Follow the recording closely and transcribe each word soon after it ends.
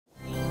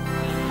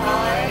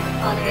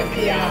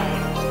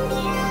NPI.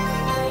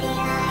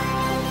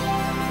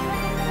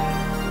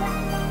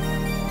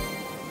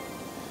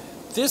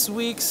 This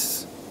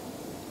week's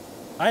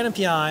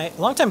NPI,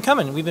 long time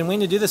coming. We've been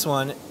waiting to do this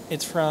one.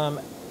 It's from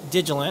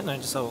Digilent, and I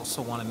just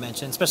also want to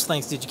mention special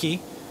thanks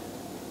Digi-Key.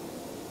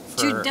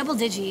 Two double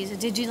Digis, a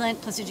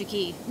Digilent plus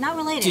Digi-Key. Not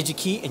related.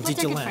 Digi-Key and but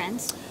they're good Digilent.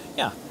 Friends.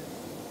 Yeah.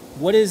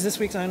 What is this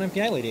week's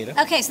NPI, Lady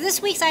Ada? Okay, so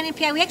this week's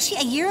NPI, we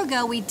actually, a year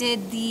ago, we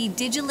did the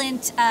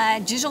Digilent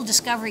Digital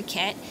Discovery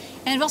Kit,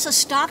 and we've also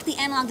stocked the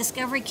Analog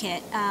Discovery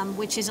Kit,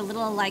 which is a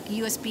little like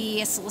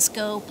USB,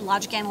 oscilloscope,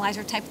 logic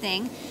analyzer type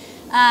thing.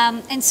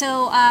 And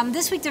so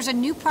this week there's a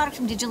new product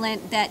from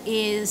Digilent that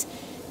is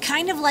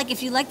kind of like,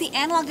 if you like the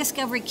Analog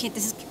Discovery Kit,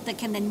 this is the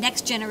kind of the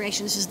next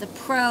generation. This is the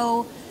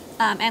Pro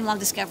Analog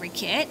Discovery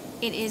Kit.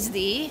 It is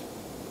the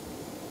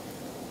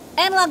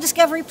Analog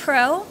Discovery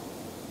Pro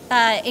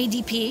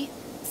ADP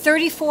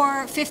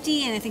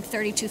 3450, and I think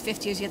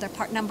 3250 is the other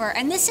part number.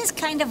 And this is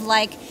kind of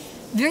like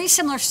very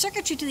similar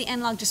circuitry to the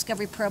Analog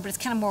Discovery Pro, but it's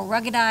kind of more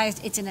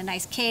ruggedized. It's in a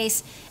nice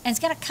case, and it's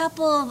got a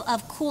couple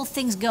of cool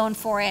things going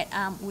for it,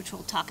 which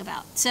we'll talk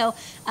about. So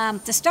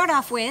to start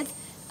off with,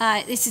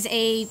 this is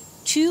a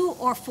 2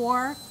 or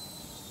 4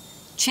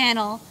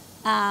 channel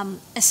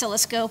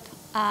oscilloscope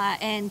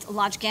and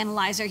logic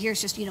analyzer.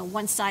 Here's just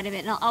one side of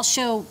it, and I'll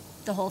show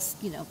the whole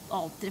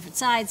all the different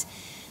sides.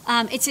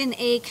 It's in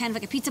a kind of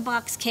like a pizza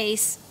box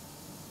case,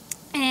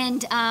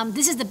 and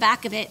this is the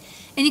back of it.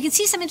 And you can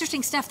see some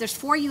interesting stuff. There's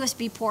 4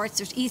 USB ports,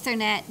 there's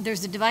Ethernet,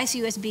 there's the device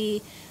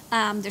USB,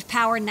 there's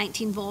power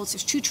 19 volts,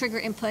 there's 2 trigger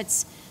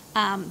inputs,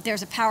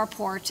 there's a power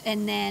port,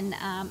 and then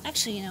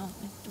actually, I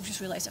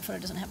just realized that photo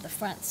doesn't have the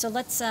front. So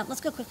let's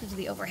go quickly to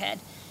the overhead,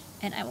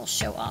 and I will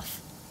show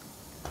off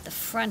the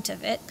front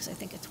of it because I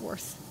think it's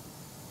worth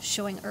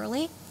showing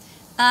early.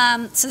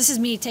 So this is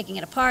me taking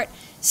it apart.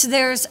 So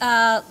there's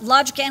a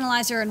logic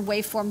analyzer and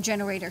waveform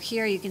generator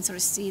here. You can sort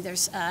of see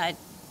there's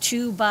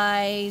 2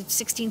 by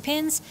 16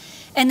 pins.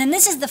 And then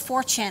this is the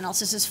 4 channels.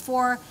 This is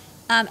 4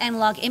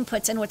 analog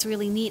inputs. And what's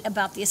really neat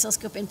about the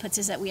oscilloscope inputs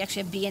is that we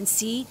actually have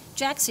BNC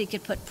jacks, so you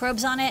could put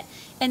probes on it.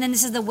 And then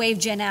this is the wave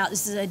gen out.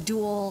 This is a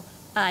dual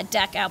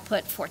DAC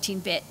output,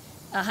 14-bit,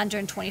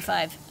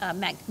 125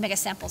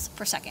 megasamples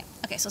per second.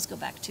 Okay, so let's go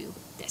back to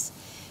this.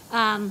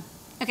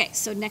 Okay,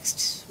 so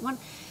next one.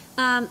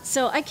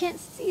 So I can't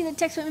see the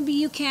text, but maybe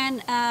you can,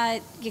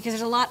 because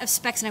there's a lot of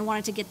specs and I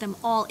wanted to get them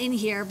all in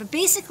here. But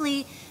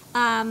basically,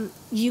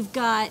 you've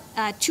got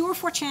 2 or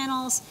 4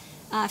 channels,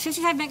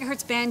 55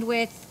 megahertz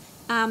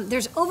bandwidth.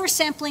 There's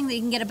oversampling that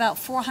you can get about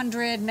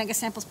 400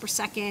 megasamples per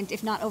second,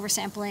 if not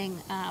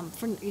oversampling.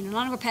 For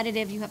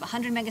non-repetitive, you have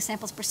 100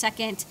 megasamples per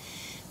second,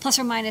 plus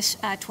or minus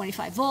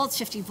 25 volts,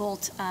 50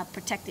 volt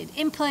protected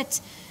input,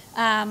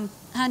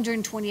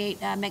 128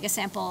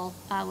 megasample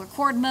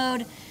record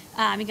mode.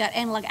 You got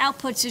analog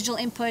outputs, digital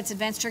inputs,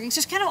 advanced triggering. So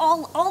it's kind of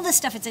all this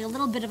stuff. It's like a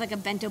little bit of like a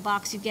bento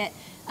box. You get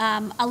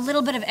a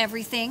little bit of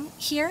everything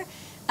here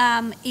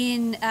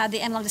in the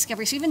Analog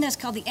Discovery. So even though it's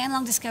called the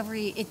Analog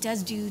Discovery, it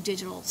does do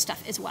digital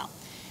stuff as well.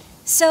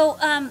 So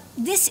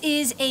this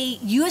is a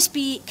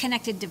USB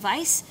connected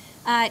device.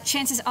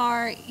 Chances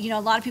are, a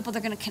lot of people,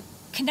 they're going to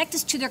connect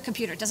this to their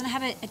computer. It doesn't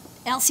have an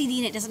LCD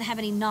and it doesn't have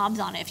any knobs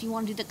on it. If you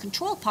want to do the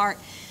control part,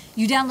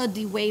 you download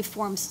the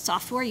waveforms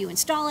software, you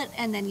install it,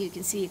 and then you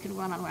can see it can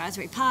run on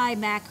Raspberry Pi,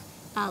 Mac,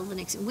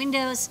 Linux, and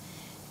Windows.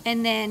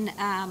 And then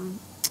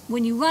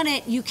when you run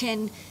it, you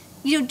can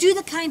do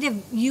the kind of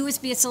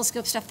USB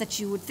oscilloscope stuff that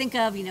you would think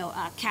of,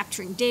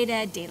 capturing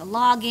data, data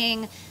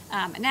logging,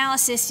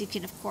 analysis. You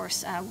can, of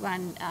course,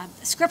 run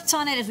scripts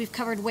on it. As we've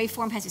covered,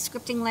 waveform has a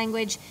scripting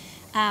language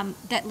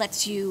that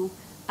lets you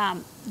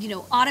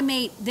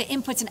automate the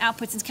inputs and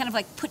outputs and kind of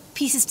like put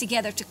pieces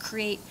together to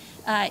create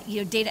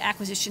data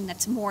acquisition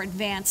that's more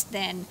advanced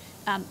than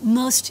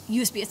most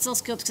USB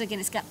oscilloscopes, because again,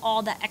 it's got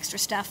all that extra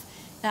stuff,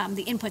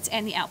 the inputs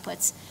and the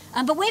outputs.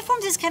 But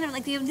waveforms is kind of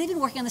like, they've been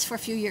working on this for a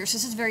few years.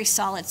 This is very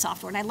solid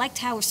software, and I liked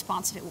how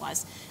responsive it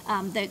was.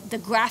 The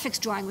graphics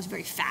drawing was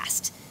very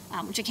fast,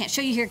 which I can't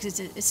show you here because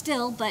it's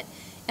still, but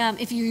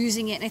if you're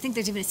using it, and I think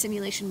there's even a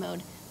simulation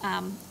mode,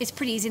 it's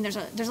pretty easy, and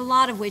there's a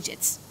lot of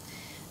widgets.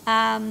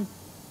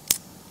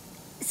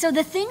 So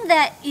the thing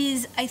that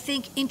is, I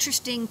think,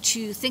 interesting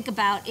to think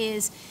about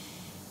is,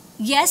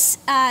 yes,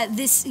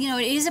 this, it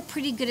is a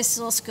pretty good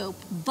oscilloscope,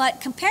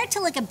 but compared to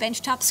like a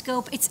benchtop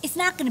scope, it's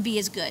not going to be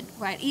as good,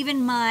 right?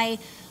 Even my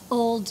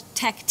old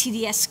tech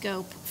TDS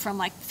scope from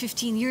like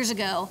 15 years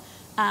ago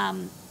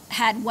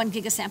had 1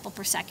 gigasample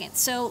per second.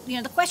 So,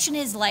 the question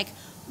is like,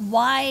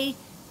 why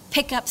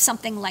pick up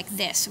something like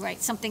this,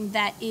 right? Something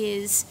that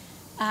is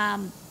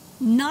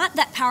not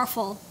that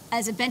powerful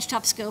as a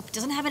benchtop scope,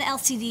 doesn't have an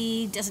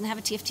LCD, doesn't have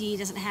a TFT,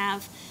 doesn't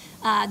have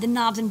the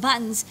knobs and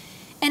buttons.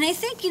 And I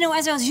think,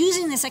 as I was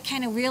using this, I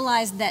kind of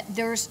realized that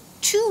there's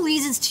 2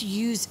 reasons to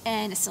use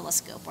an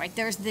oscilloscope, right?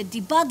 There's the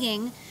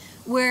debugging,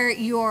 where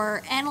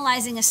you're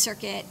analyzing a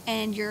circuit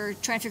and you're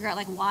trying to figure out,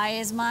 like, why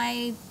is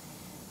my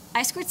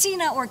I2C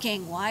not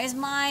working? Why is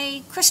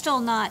my crystal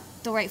not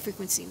the right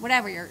frequency?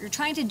 Whatever, you're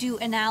trying to do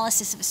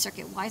analysis of a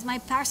circuit. Why is my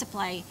power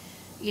supply,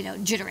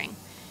 jittering?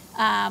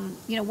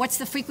 What's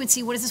the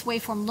frequency? What does this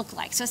waveform look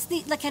like? So it's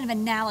the like kind of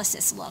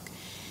analysis look.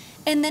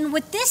 And then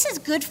what this is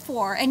good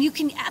for, and you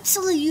can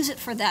absolutely use it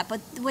for that,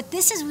 but what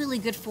this is really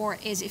good for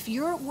is if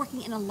you're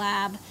working in a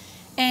lab,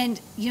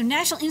 and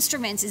National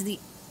Instruments is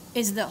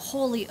the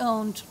wholly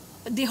owned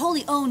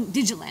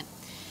Digilent,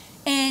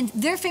 and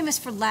they're famous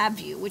for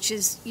LabVIEW, which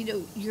is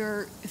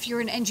if you're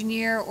an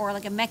engineer or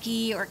like a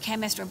mechie or a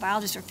chemist or a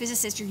biologist or a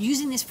physicist, you're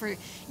using this for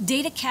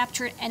data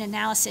capture and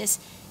analysis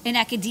in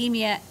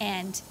academia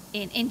and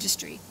in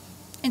industry.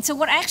 And so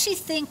what I actually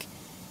think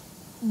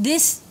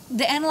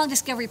the Analog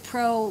Discovery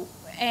Pro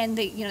and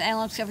the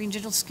Analog Discovery and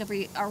Digital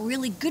Discovery are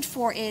really good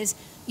for is,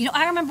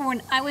 I remember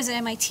when I was at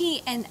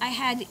MIT and I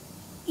had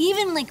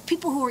even like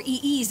people who were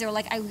EEs, they were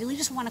like, I really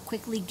just want to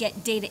quickly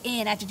get data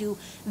in. I have to do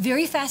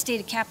very fast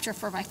data capture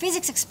for my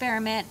physics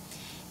experiment.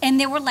 And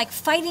they were like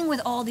fighting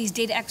with all these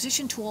data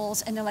acquisition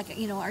tools, and they're like,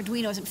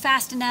 Arduino isn't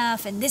fast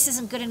enough, and this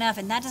isn't good enough,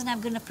 and that doesn't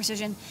have good enough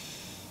precision.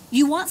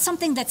 You want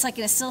something that's like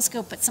an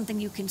oscilloscope, but something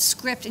you can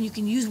script and you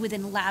can use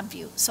within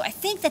LabVIEW. So I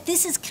think that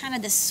this is kind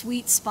of the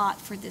sweet spot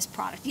for this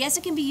product. Yes,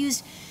 it can be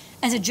used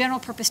as a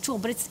general purpose tool,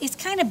 but it's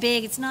kind of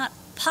big. It's not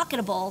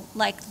pocketable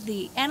like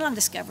the Analog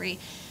Discovery.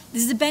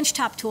 This is a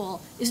benchtop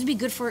tool. This would be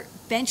good for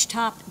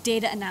benchtop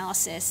data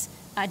analysis,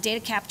 data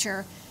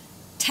capture,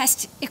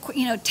 testing.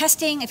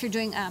 If you're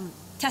doing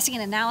testing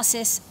and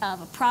analysis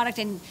of a product,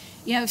 and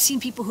I've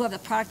seen people who have the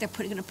product, they're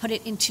going to put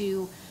it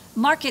into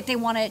market. They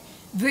want to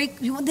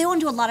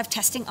do a lot of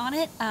testing on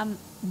it.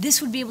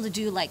 This would be able to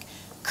do like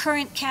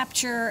current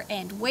capture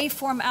and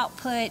waveform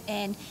output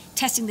and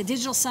testing the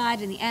digital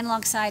side and the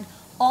analog side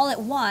all at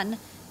one,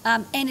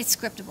 and it's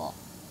scriptable.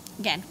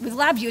 Again, with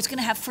LabVIEW, it's going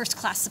to have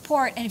first-class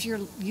support, and if you're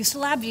used to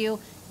LabVIEW,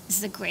 this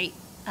is a great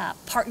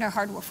partner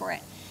hardware for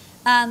it.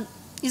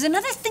 There's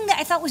another thing that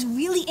I thought was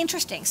really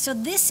interesting. So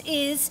this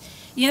is,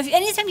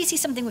 anytime you see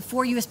something with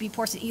 4 USB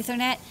ports and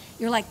Ethernet,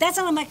 you're like, that's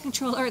not a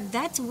microcontroller,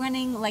 that's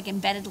running like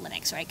embedded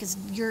Linux, right? Because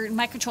your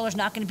microcontroller is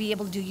not going to be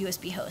able to do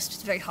USB host.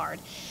 It's very hard.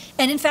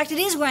 And in fact, it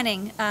is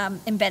running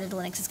embedded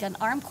Linux. It's got an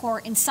ARM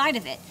core inside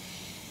of it.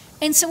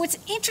 And so what's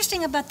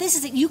interesting about this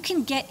is that you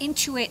can get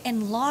into it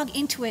and log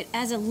into it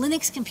as a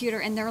Linux computer,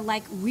 and they're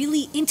like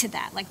really into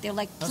that. Like they're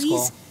like,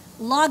 please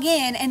log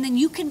in, and then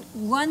you can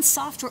run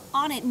software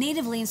on it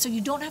natively, and so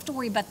you don't have to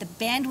worry about the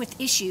bandwidth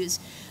issues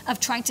of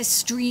trying to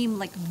stream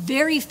like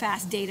very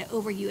fast data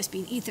over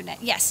USB and Ethernet.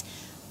 Yes,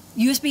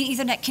 USB and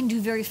Ethernet can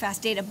do very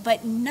fast data,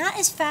 but not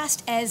as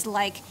fast as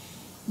like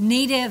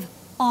native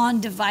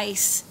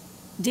on-device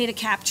data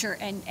capture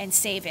and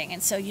saving.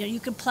 And so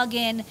you can plug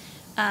in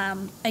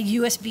a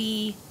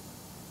USB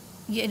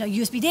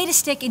data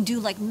stick and do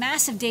like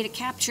massive data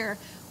capture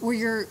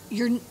where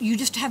you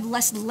just have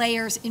less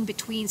layers in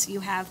between, so you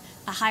have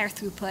a higher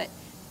throughput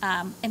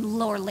and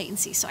lower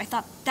latency. So I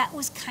thought that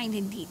was kind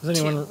of neat. Has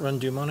anyone run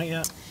Doom on it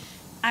yet?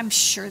 I'm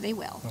sure they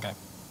will. Okay.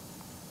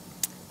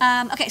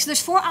 Okay, so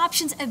there's 4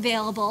 options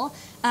available.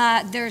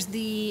 There's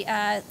the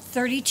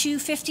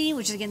 3250,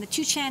 which is again the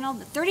 2-channel,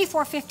 the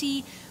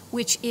 3450,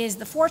 which is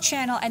the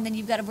 4-channel, and then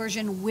you've got a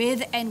version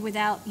with and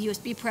without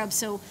USB probes.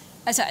 So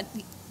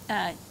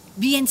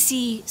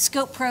BNC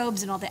scope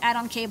probes and all the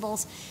add-on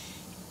cables.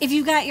 If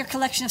you've got your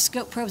collection of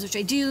scope probes, which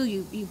I do,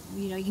 you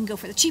can go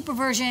for the cheaper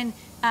version.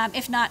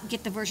 If not,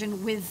 get the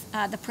version with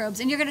the probes,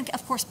 and you're going to,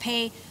 of course,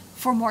 pay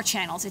for more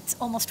channels. It's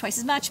almost twice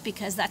as much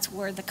because that's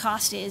where the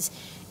cost is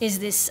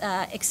this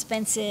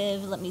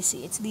expensive. Let me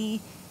see. It's the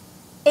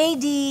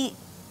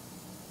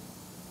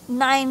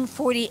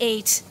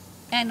AD948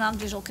 analog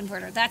digital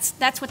converter.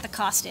 That's what the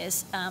cost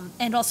is,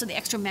 and also the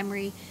extra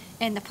memory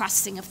and the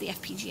processing of the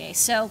FPGA.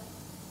 So.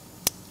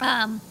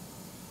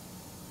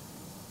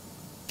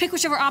 Pick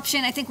whichever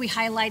option. I think we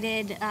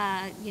highlighted,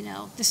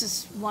 this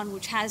is one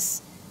which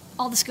has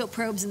all the scope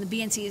probes and the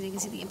BNCs, and you can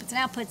see the inputs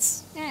and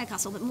outputs. It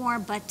costs a little bit more,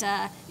 but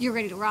you're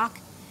ready to rock.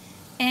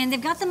 And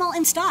they've got them all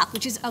in stock,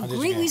 which is a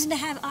great reason to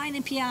have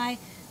NPI.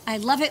 I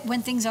love it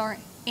when things are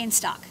in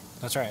stock.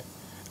 That's right.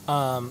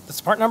 That's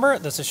the part number,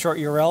 that's a short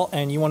URL,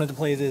 and you wanted to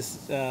play this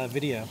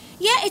video.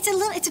 Yeah, it's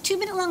a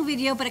 2-minute long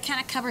video, but it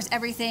kind of covers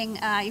everything,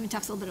 even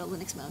talks a little bit about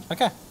Linux mode.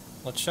 Okay,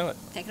 let's show it.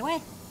 Take it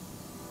away.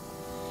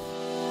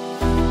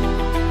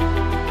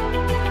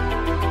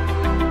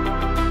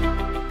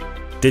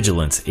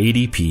 Digilent's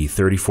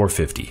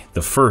ADP3450,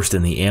 the first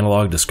in the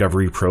Analog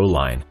Discovery Pro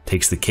line,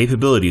 takes the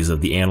capabilities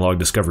of the Analog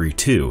Discovery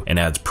 2 and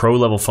adds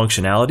pro-level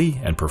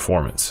functionality and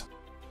performance.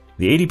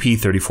 The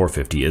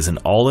ADP3450 is an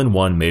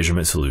all-in-one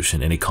measurement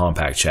solution in a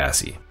compact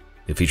chassis.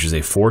 It features a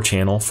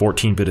 4-channel,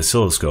 14-bit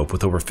oscilloscope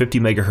with over 50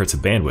 MHz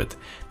of bandwidth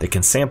that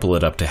can sample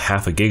at up to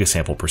half a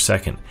gigasample per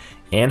second,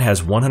 and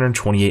has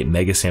 128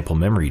 megasample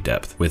memory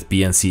depth with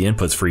BNC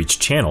inputs for each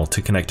channel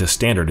to connect to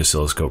standard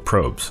oscilloscope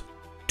probes.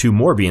 2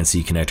 more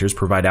BNC connectors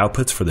provide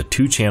outputs for the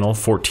 2-channel,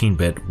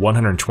 14-bit,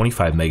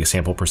 125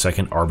 megasample per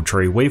second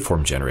arbitrary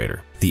waveform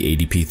generator. The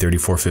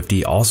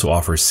ADP3450 also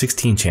offers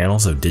 16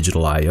 channels of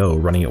digital I/O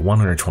running at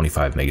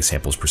 125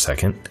 megasamples per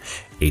second,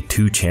 a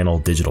 2-channel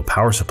digital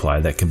power supply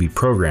that can be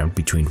programmed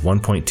between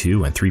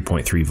 1.2 and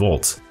 3.3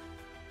 volts,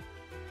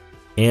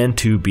 and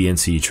 2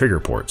 BNC trigger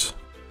ports.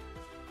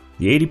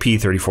 The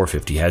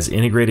ADP3450 has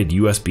integrated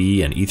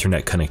USB and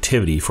Ethernet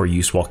connectivity for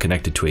use while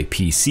connected to a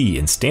PC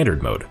in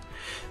standard mode,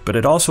 but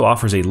it also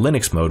offers a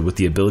Linux mode with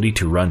the ability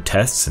to run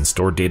tests and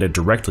store data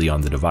directly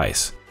on the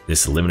device.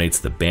 This eliminates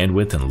the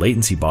bandwidth and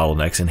latency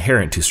bottlenecks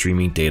inherent to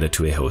streaming data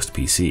to a host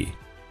PC.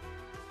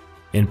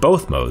 In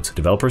both modes,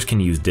 developers can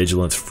use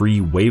Digilent's free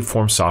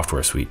waveform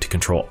software suite to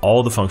control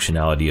all the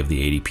functionality of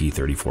the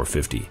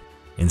ADP3450.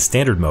 In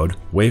standard mode,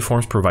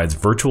 waveforms provides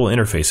virtual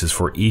interfaces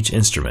for each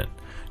instrument,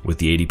 with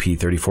the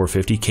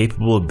ADP3450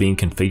 capable of being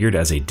configured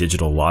as a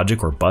digital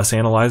logic or bus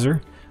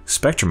analyzer,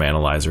 spectrum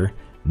analyzer,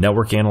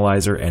 network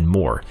analyzer, and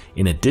more,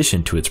 in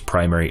addition to its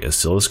primary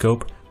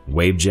oscilloscope,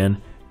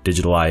 wavegen,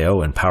 digital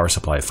I/O, and power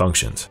supply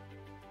functions.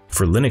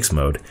 For Linux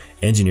mode,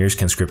 engineers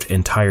can script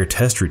entire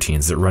test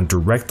routines that run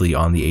directly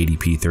on the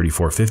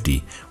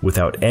ADP3450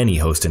 without any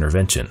host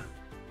intervention.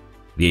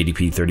 The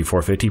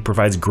ADP3450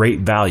 provides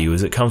great value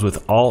as it comes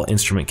with all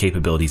instrument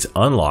capabilities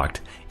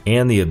unlocked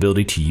and the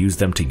ability to use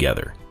them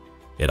together.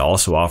 It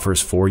also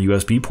offers 4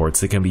 USB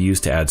ports that can be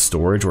used to add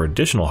storage or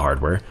additional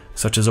hardware,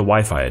 such as a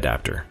Wi-Fi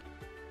adapter.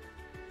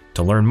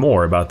 To learn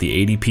more about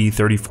the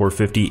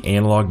ADP3450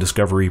 Analog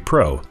Discovery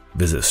Pro,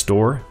 visit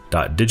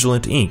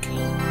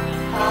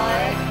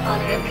store.digilentinc.com.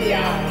 on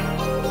NPI.